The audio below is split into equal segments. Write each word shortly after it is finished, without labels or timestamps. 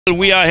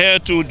We are here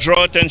to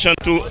draw attention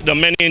to the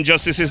many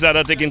injustices that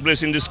are taking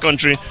place in this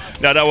country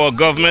that our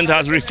government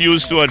has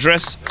refused to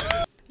address.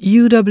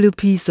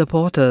 UWP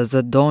supporters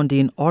adorned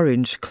in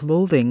orange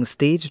clothing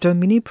staged a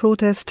mini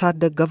protest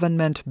at the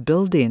government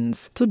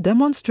buildings to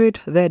demonstrate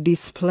their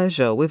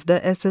displeasure with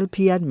the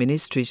SLP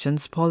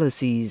administration's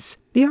policies.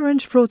 The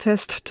orange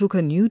protest took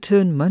a new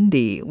turn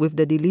Monday with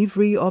the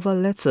delivery of a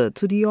letter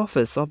to the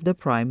office of the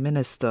Prime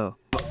Minister.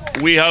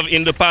 We have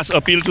in the past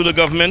appealed to the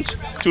government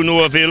to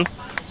no avail.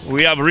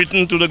 We have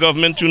written to the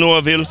government to no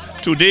avail.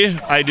 Today,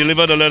 I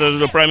delivered a letter to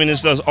the Prime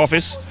Minister's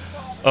office,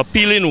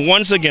 appealing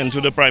once again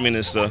to the Prime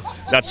Minister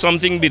that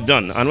something be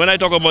done. And when I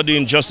talk about the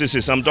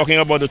injustices, I'm talking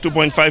about the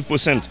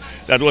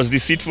 2.5% that was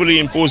deceitfully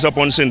imposed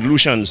upon St.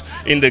 Lucians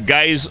in the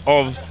guise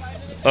of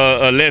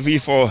a levy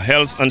for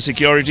health and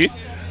security.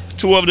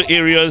 Two of the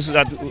areas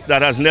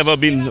that has never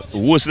been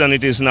worse than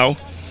it is now.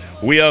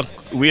 We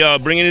are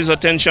bringing his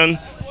attention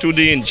to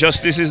the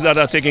injustices that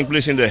are taking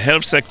place in the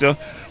health sector,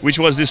 which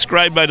was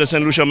described by the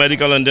St. Lucia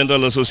Medical and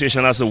Dental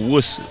Association as the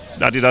worst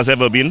that it has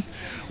ever been.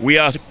 We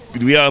are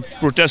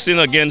protesting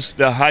against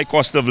the high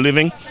cost of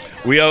living.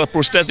 We are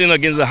protesting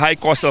against the high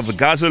cost of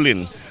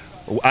gasoline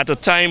at a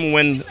time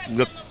when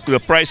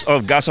the price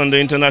of gas on the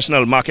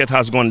international market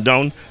has gone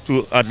down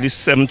to at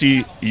least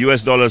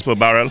 $70 per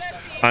barrel,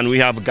 and we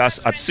have gas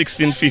at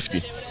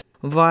 $16.50.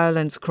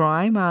 Violence,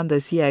 crime and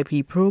the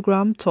CIP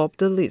program topped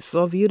the list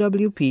of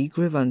UWP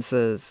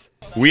grievances.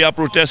 We are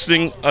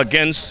protesting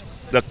against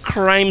the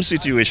crime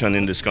situation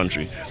in this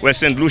country, where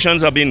St.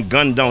 Lucians are being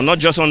gunned down, not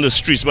just on the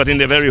streets, but in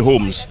their very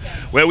homes,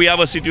 where we have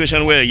a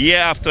situation where year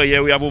after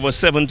year we have over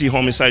 70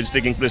 homicides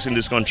taking place in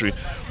this country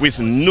with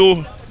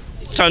no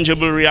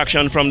tangible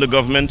reaction from the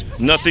government,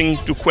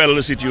 nothing to quell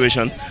the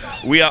situation.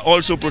 We are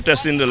also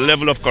protesting the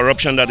level of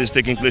corruption that is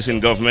taking place in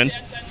government,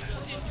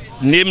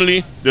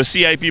 namely the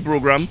CIP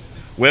program,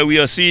 where we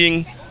are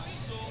seeing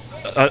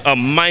a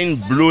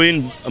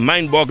mind-blowing,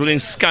 mind-boggling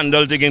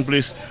scandal taking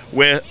place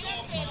where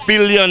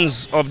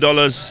billions of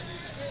dollars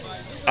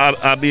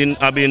are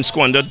being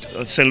squandered.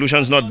 St.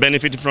 Lucians not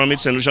benefiting from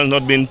it. St. Lucians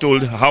not being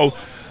told how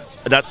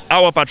that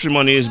our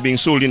patrimony is being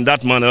sold in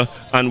that manner,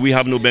 and we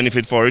have no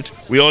benefit for it.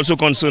 We are also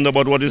concerned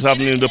about what is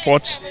happening in the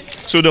ports.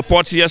 So the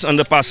ports, yes, and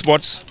the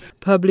passports.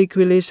 Public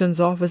Relations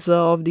Officer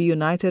of the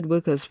United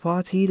Workers'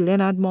 Party,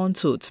 Leonard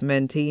Montoute,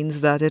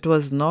 maintains that it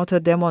was not a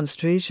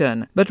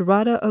demonstration, but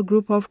rather a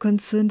group of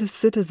concerned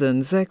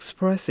citizens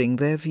expressing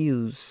their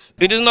views.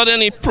 It is not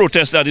any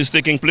protest that is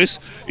taking place.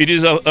 It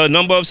is a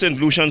number of St.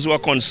 Lucians who are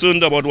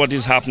concerned about what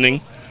is happening,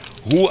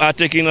 who are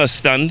taking a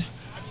stand,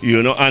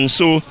 and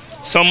so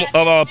some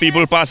of our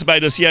people passed by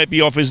the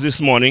CIP office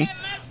this morning,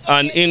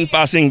 and in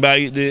passing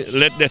by,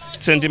 let the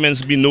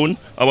sentiments be known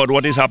about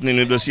what is happening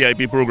in the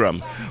CIP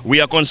program. We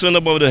are concerned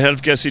about the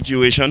healthcare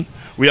situation.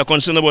 We are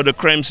concerned about the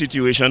crime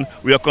situation.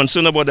 We are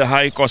concerned about the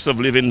high cost of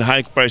living, the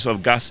high price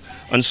of gas.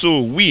 And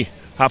so we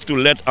have to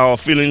let our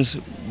feelings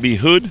be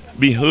heard,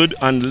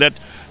 and let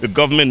the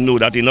government know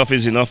that enough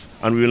is enough,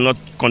 and we will not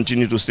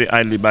continue to stay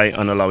idly by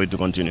and allow it to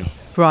continue.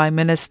 Prime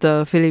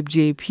Minister Philip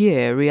J.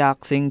 Pierre,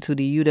 reacting to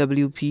the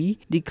UWP,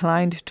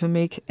 declined to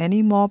make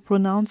any more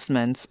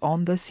pronouncements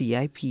on the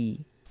CIP. I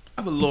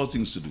have a lot of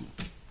things to do.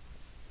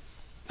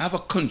 I have a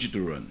country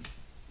to run.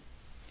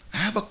 I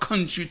have a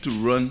country to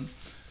run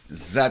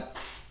that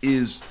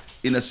is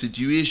in a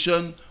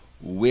situation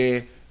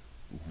where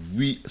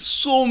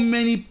so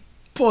many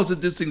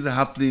positive things are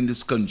happening in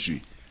this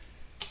country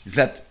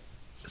that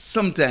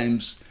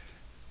sometimes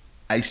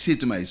I say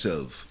to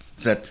myself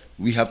that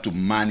we have to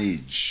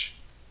manage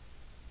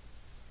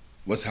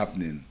what's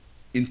happening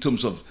in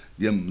terms of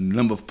the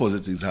number of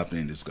positive things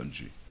happening in this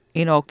country.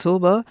 In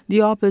October,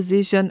 the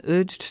opposition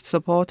urged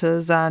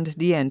supporters and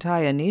the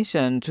entire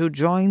nation to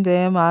join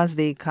them as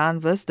they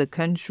canvassed the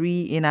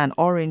country in an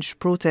orange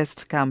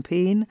protest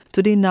campaign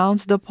to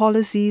denounce the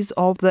policies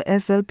of the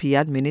SLP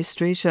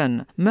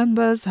administration.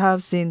 Members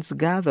have since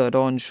gathered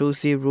on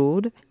Chaussee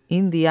Road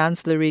in the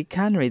ancillary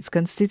Canards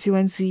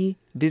constituency,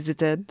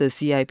 visited the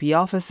CIP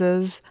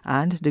offices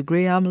and the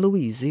Graham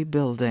Louise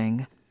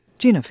building.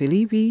 Gina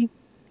Philippi,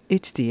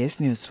 HTS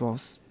News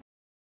Force.